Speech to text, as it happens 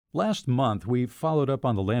Last month, we followed up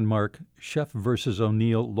on the landmark Sheff versus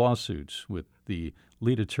O'Neill lawsuits with the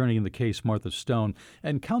lead attorney in the case, Martha Stone,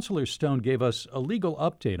 and Counselor Stone gave us a legal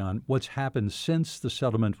update on what's happened since the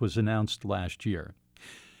settlement was announced last year.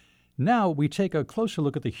 Now we take a closer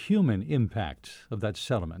look at the human impact of that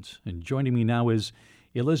settlement, and joining me now is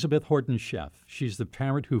Elizabeth Horton-Sheff. She's the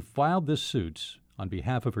parent who filed this suit on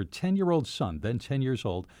behalf of her 10-year-old son, then 10 years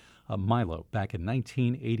old, Milo, back in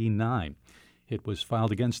 1989. It was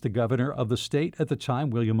filed against the governor of the state at the time,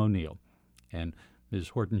 William O'Neill. And Ms.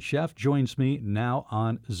 Horton-Sheff joins me now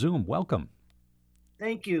on Zoom. Welcome.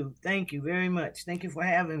 Thank you. Thank you very much. Thank you for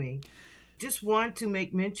having me. Just want to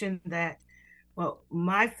make mention that,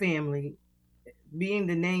 my family, being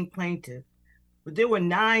the named plaintiff, but there were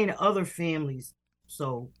 9 other families.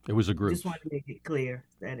 So it was a group. Just want to make it clear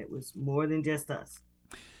that it was more than just us.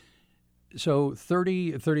 So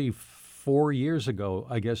 34 years ago,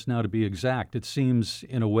 I guess now to be exact, it seems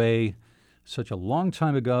in a way such a long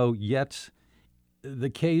time ago, yet the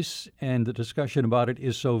case and the discussion about it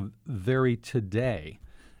is so very today.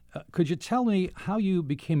 Could you tell me how you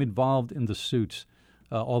became involved in the suit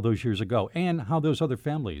all those years ago and how those other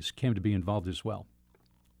families came to be involved as well?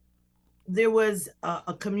 There was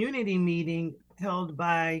a community meeting held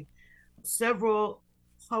by several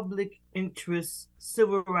public interest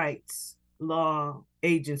civil rights law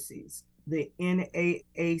agencies, the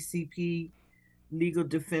NAACP, Legal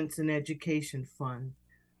Defense and Education Fund,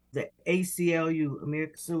 the ACLU,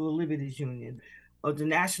 American Civil Liberties Union, or the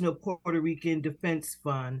National Puerto Rican Defense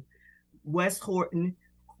Fund, Wes Horton,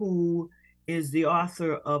 who is the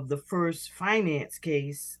author of the first finance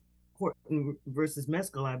case, Horton versus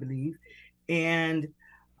Mescal, I believe, and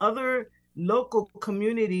other local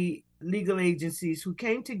community legal agencies who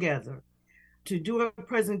came together to do a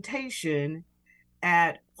presentation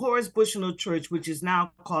at Horace Bushnell Church, which is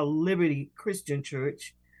now called Liberty Christian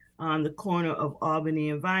Church, on the corner of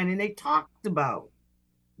Albany and Vine. And they talked about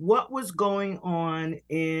what was going on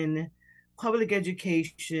in public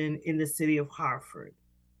education in the city of Hartford.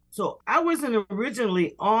 So I wasn't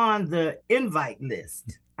originally on the invite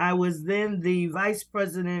list. I was then the vice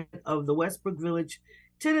president of the Westbrook Village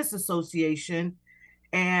Tennis Association,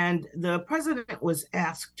 and the president was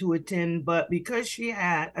asked to attend, but because she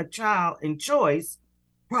had a child in choice,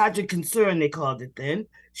 Project Concern, they called it then,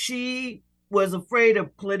 she was afraid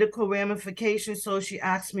of political ramifications, so she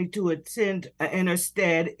asked me to attend in her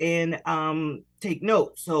stead and take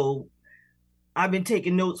notes. So I've been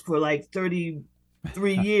taking notes for like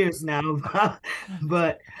 33 years now.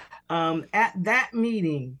 But at that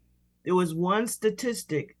meeting, there was one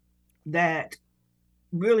statistic that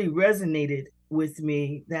really resonated with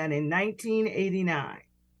me, that in 1989,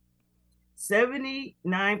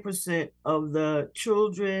 79% of the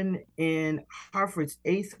children in Hartford's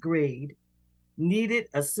 8th grade needed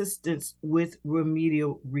assistance with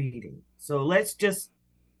remedial reading. So let's just,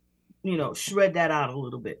 shred that out a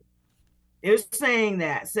little bit. It's saying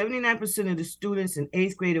that 79% of the students in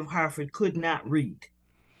 8th grade of Hartford could not read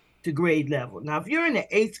to grade level. Now, if you're in the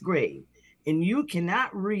 8th grade and you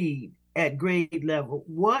cannot read at grade level,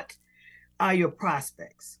 what are your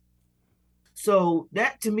prospects? So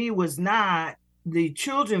that to me was not the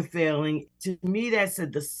children failing. To me, that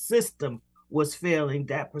said the system was failing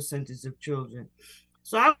that percentage of children.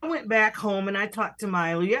 So I went back home and I talked to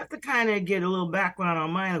Milo. You have to kind of get a little background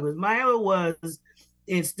on Milo, because Milo was,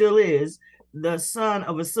 and still is, the son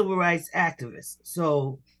of a civil rights activist.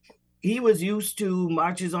 So he was used to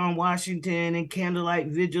marches on Washington and candlelight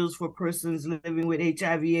vigils for persons living with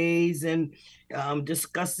HIV/AIDS and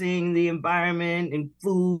discussing the environment and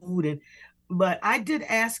food. But I did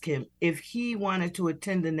ask him if he wanted to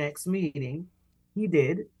attend the next meeting. He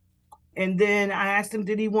did. And then I asked him,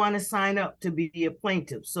 did he want to sign up to be a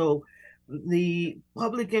plaintiff? So the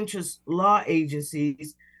public interest law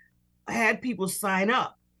agencies had people sign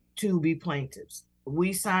up to be plaintiffs.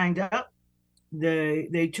 We signed up.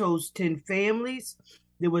 They chose 10 families.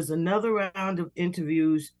 There was another round of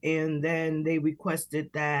interviews, and then they requested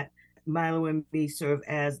that Milo and me serve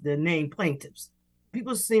as the named plaintiffs.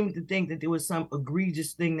 People seem to think that there was some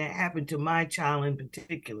egregious thing that happened to my child in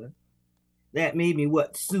particular that made me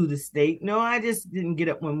sue the state. No, I just didn't get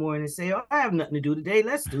up one morning and say, I have nothing to do today.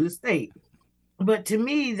 Let's sue the state. But to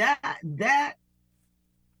me, that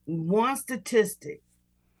one statistic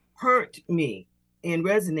hurt me and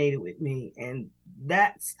resonated with me. And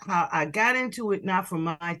that's how I got into it, not from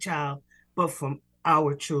my child, but from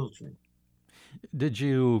our children. Did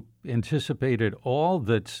you anticipate at all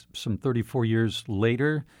that some 34 years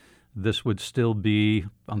later, this would still be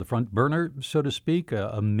on the front burner, so to speak,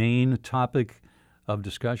 a main topic of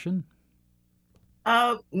discussion?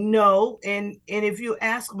 No, and if you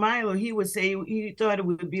ask Milo, he would say he thought it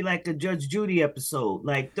would be like a Judge Judy episode,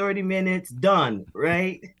 like 30 minutes, done,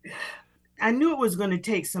 right? I knew it was going to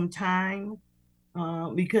take some time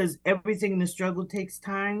because everything in the struggle takes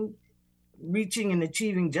time. Reaching and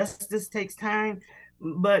achieving justice takes time,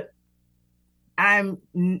 but I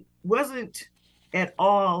wasn't at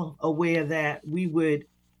all aware that we would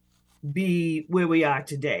be where we are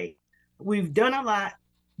today. We've done a lot.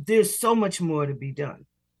 There's so much more to be done.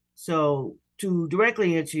 So to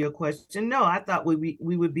directly answer your question, no, I thought we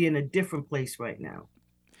would be in a different place right now.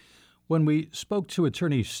 When we spoke to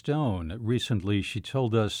Attorney Stone recently, she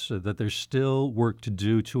told us that there's still work to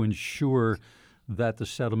do to ensure that the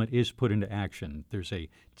settlement is put into action. There's a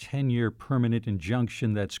 10-year permanent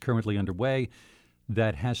injunction that's currently underway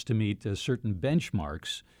that has to meet certain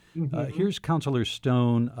benchmarks. Here's Counselor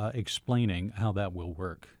Stone explaining how that will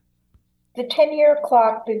work. The 10-year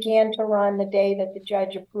clock began to run the day that the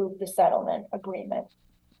judge approved the settlement agreement.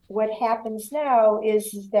 What happens now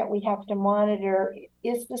is that we have to monitor,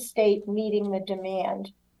 is the state meeting the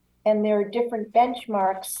demand? And there are different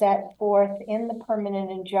benchmarks set forth in the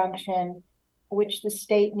permanent injunction, which the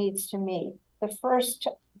state needs to meet. The first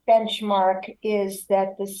benchmark is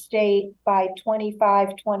that the state by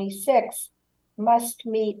 25-26 must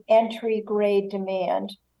meet entry grade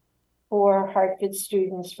demand for Hartford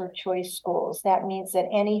students for choice schools. That means that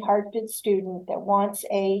any Hartford student that wants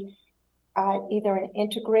either an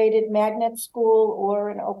integrated magnet school or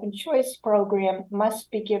an open choice program must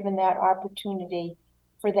be given that opportunity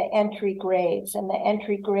for the entry grades. And the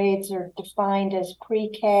entry grades are defined as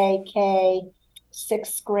pre-K, K,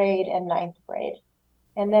 6th grade, and 9th grade.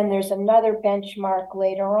 And then there's another benchmark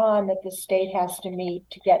later on that the state has to meet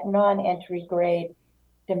to get non-entry grade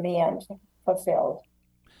demand fulfilled.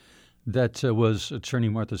 That was Attorney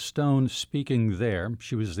Martha Stone speaking there.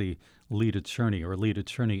 She was the lead attorney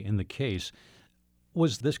in the case.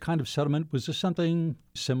 Was this kind of settlement, was this something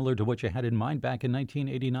similar to what you had in mind back in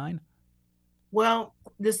 1989? Well,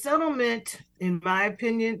 the settlement, in my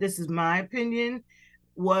opinion, this is my opinion,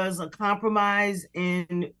 was a compromise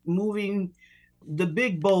in moving the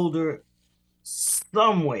big boulder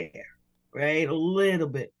somewhere, right? A little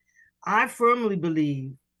bit. I firmly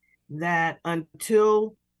believe that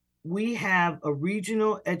until we have a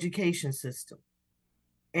regional education system,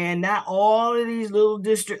 and not all of these little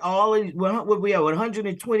districts, all of these, what we have,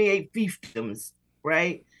 128 fiefdoms,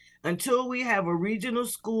 right? Until we have a regional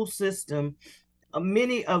school system,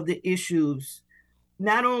 many of the issues,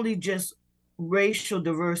 not only just racial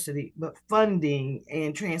diversity, but funding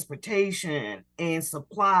and transportation and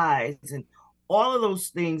supplies and all of those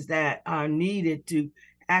things that are needed to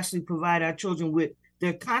actually provide our children with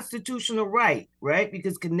their constitutional right?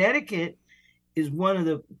 Because Connecticut is one of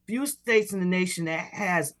the few states in the nation that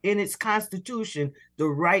has in its constitution the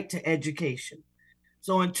right to education.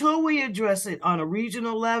 So until we address it on a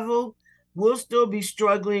regional level, we'll still be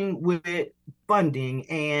struggling with funding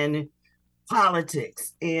and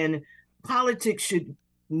politics. And politics should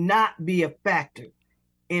not be a factor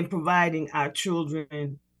in providing our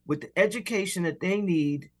children with the education that they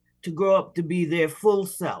need to grow up to be their full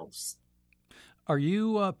selves. Are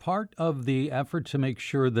you part of the effort to make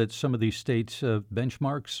sure that some of these states'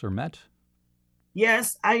 benchmarks are met?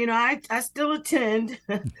 Yes, I still attend.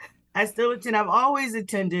 I still attend. I've always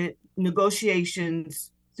attended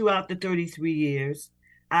negotiations throughout the 33 years.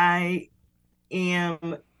 I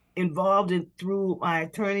am involved through my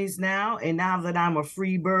attorneys now, and now that I'm a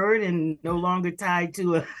free bird and no longer tied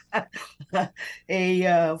to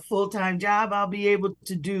a full-time job, I'll be able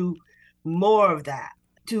to do more of that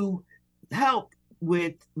to help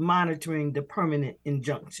with monitoring the permanent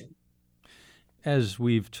injunction. As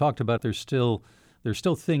we've talked about, there's still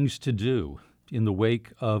things to do in the wake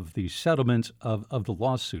of the settlement of the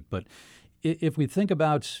lawsuit. But if we think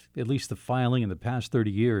about at least the filing in the past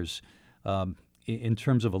 30 years, in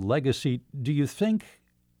terms of a legacy, do you think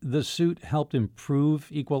the suit helped improve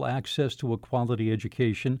equal access to a quality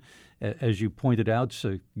education, as you pointed out,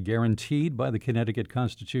 so guaranteed by the Connecticut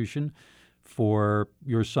Constitution for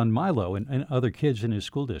your son Milo and other kids in his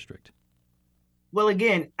school district? Well,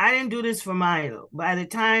 again, I didn't do this for Milo. By the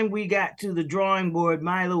time we got to the drawing board,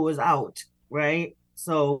 Milo was out, right?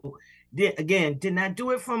 So, did not do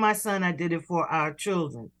it for my son. I did it for our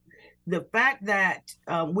children. The fact that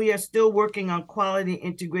we are still working on quality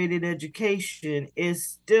integrated education is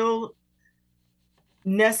still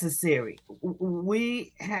necessary.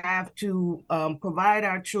 We have to provide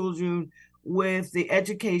our children with the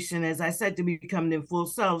education, as I said, to become their full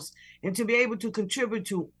selves and to be able to contribute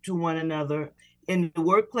to one another in the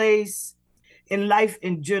workplace, in life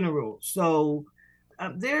in general. So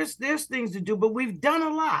there's things to do, but we've done a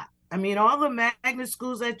lot. I mean, all the magnet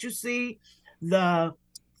schools that you see, the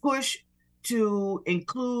push to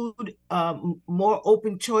include more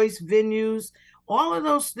open choice venues, all of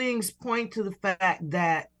those things point to the fact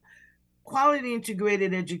that quality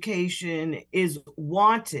integrated education is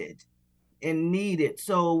wanted and needed.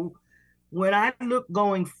 So when I look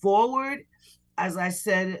going forward, as I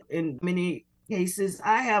said, in many cases,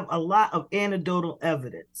 I have a lot of anecdotal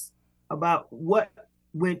evidence about what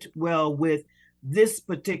went well with this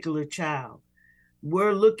particular child.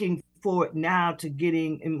 We're looking forward now to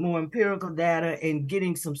getting more empirical data and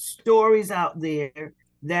getting some stories out there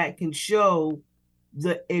that can show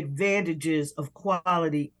the advantages of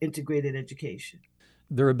quality integrated education.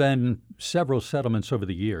 There have been several settlements over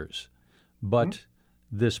the years, but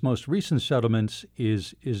this most recent settlement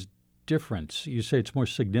is different. You say it's more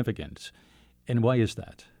significant. And why is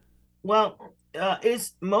that? Well,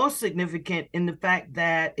 it's most significant in the fact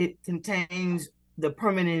that it contains the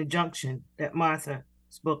permanent injunction that Martha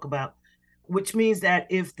spoke about, which means that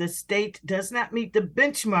if the state does not meet the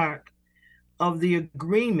benchmark of the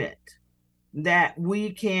agreement, that we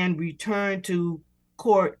can return to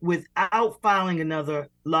court without filing another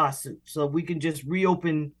lawsuit. So we can just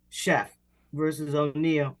reopen Sheff versus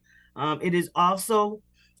O'Neill. It is also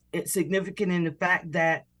significant in the fact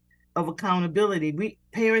that of accountability.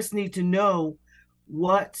 Parents need to know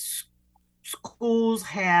what schools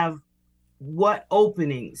have, what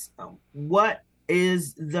openings, what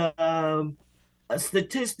is the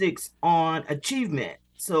statistics on achievement.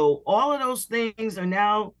 So all of those things are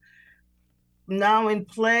now in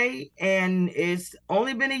play, and it's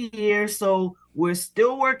only been a year, so we're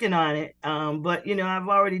still working on it. But I've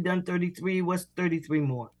already done 33. What's 33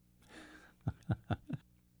 more?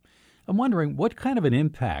 I'm wondering, what kind of an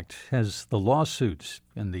impact has the lawsuits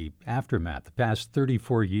and the aftermath, the past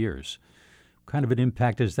 34 years, what kind of an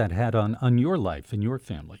impact has that had on your life and your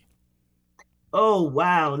family? Oh,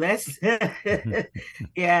 wow. That's,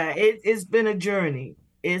 yeah, it's been a journey.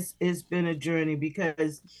 It's been a journey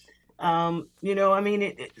because,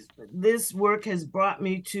 this work has brought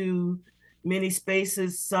me to many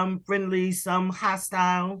spaces, some friendly, some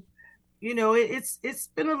hostile. It's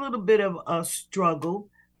been a little bit of a struggle,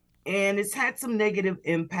 and it's had some negative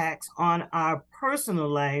impacts on our personal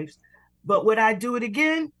lives. But would I do it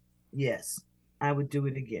again? Yes, I would do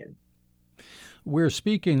it again. We're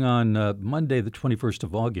speaking on Monday, the 21st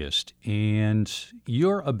of August, and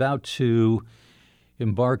you're about to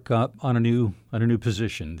embark on a new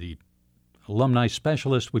position, the alumni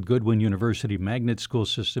specialist with Goodwin University Magnet School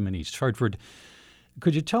System in East Hartford.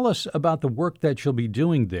 Could you tell us about the work that you'll be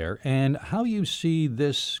doing there and how you see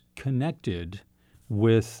this connected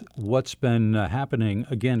with what's been happening,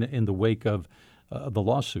 again, in the wake of the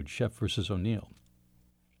lawsuit, Sheff versus O'Neill?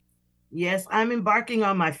 Yes, I'm embarking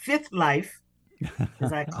on my fifth life,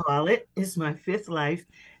 as I call it. It's my fifth life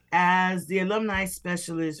as the alumni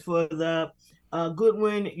specialist for the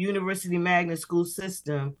Goodwin University Magnet School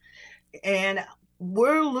System. And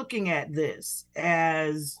we're looking at this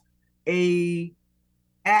as a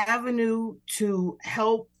avenue to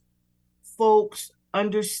help folks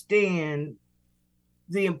understand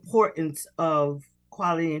the importance of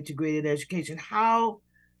quality integrated education, how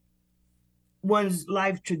one's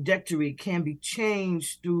life trajectory can be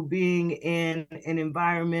changed through being in an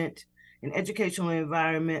educational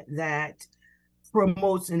environment that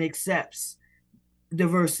promotes and accepts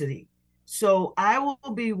diversity. So I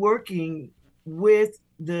will be working with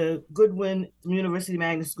the Goodwin University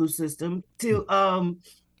Magnet School System to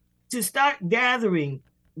start gathering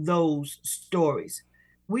those stories.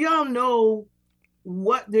 We all know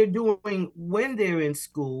what they're doing when they're in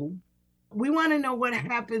school. We want to know what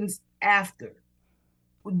happens after.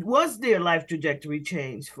 Was their life trajectory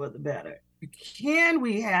changed for the better? Can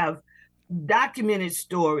we have documented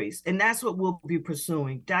stories? And that's what we'll be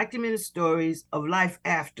pursuing, documented stories of life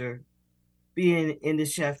after being in the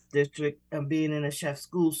Sheff district and being in a Sheff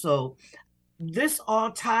school. So this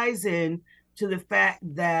all ties in to the fact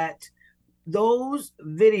that those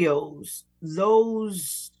videos,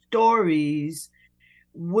 those stories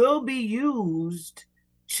will be used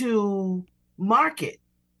to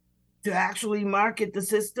actually market the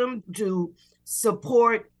system, to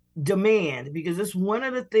support demand, because it's one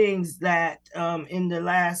of the things that in the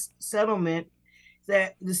last settlement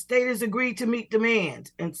that the state has agreed to meet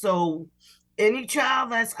demand. And so any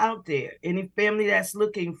child that's out there, any family that's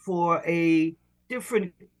looking for a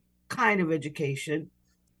different kind of education,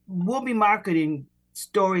 we'll be marketing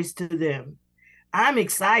stories to them. I'm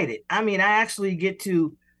excited. I mean, I actually get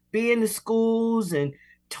to be in the schools and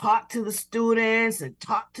talk to the students and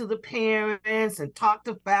talk to the parents and talk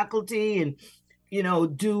to faculty and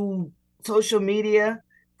do social media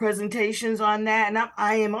presentations on that. And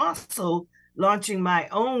I am also launching my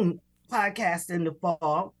own podcast in the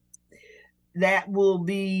fall that will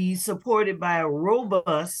be supported by a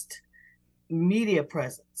robust media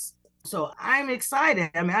presence. So I'm excited.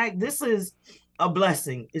 I mean, this is a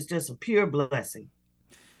blessing. It's just a pure blessing.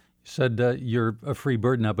 You said you're a free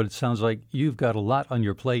bird now, but it sounds like you've got a lot on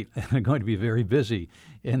your plate and are going to be very busy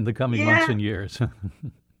in the coming months and years.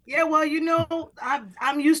 Yeah, well,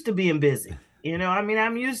 I'm used to being busy.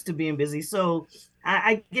 I'm used to being busy. So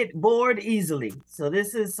I get bored easily. So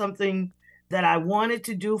this is something that I wanted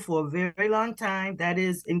to do for a very long time, that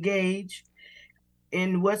is engage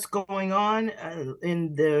in what's going on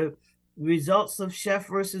in the results of Sheff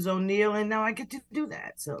versus O'Neill, and now I get to do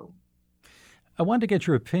that. So I wanted to get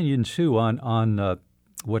your opinion, too, on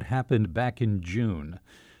what happened back in June.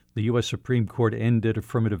 The U.S. Supreme Court ended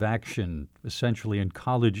affirmative action, essentially, in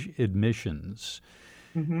college admissions.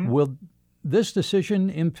 Mm-hmm. Will this decision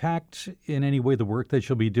impact in any way the work that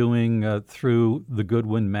you'll be doing through the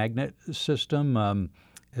Goodwin magnet system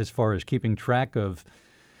as far as keeping track of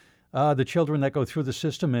the children that go through the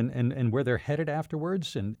system and where they're headed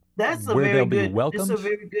afterwards and where they'll be welcomed? That's a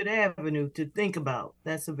very good avenue to think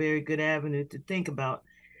about.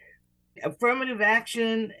 Affirmative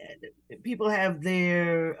action, people have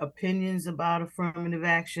their opinions about affirmative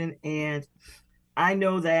action, and I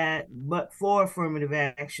know that, but for affirmative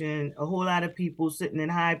action, a whole lot of people sitting in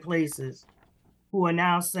high places who are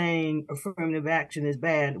now saying affirmative action is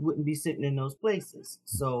bad wouldn't be sitting in those places.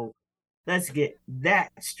 So let's get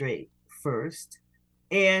that straight first.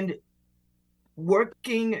 And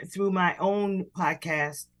working through my own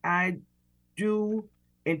podcast, I do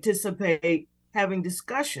anticipate having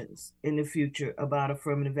discussions in the future about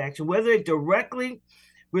affirmative action. Whether it directly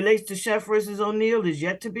relates to Sheff versus O'Neill is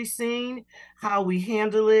yet to be seen. How we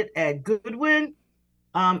handle it at Goodwin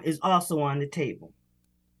is also on the table.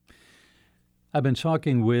 I've been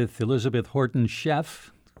talking with Elizabeth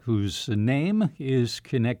Horton-Sheff, whose name is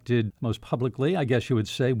connected most publicly, I guess you would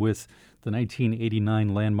say, with the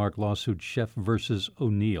 1989 landmark lawsuit Sheff versus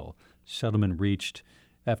O'Neill, settlement reached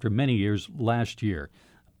after many years last year.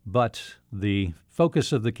 But the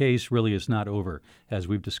focus of the case really is not over. As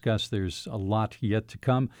we've discussed, there's a lot yet to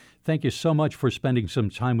come. Thank you so much for spending some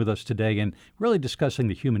time with us today and really discussing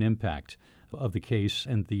the human impact of the case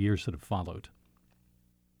and the years that have followed.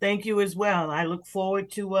 Thank you as well. I look forward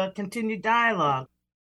to continued dialogue.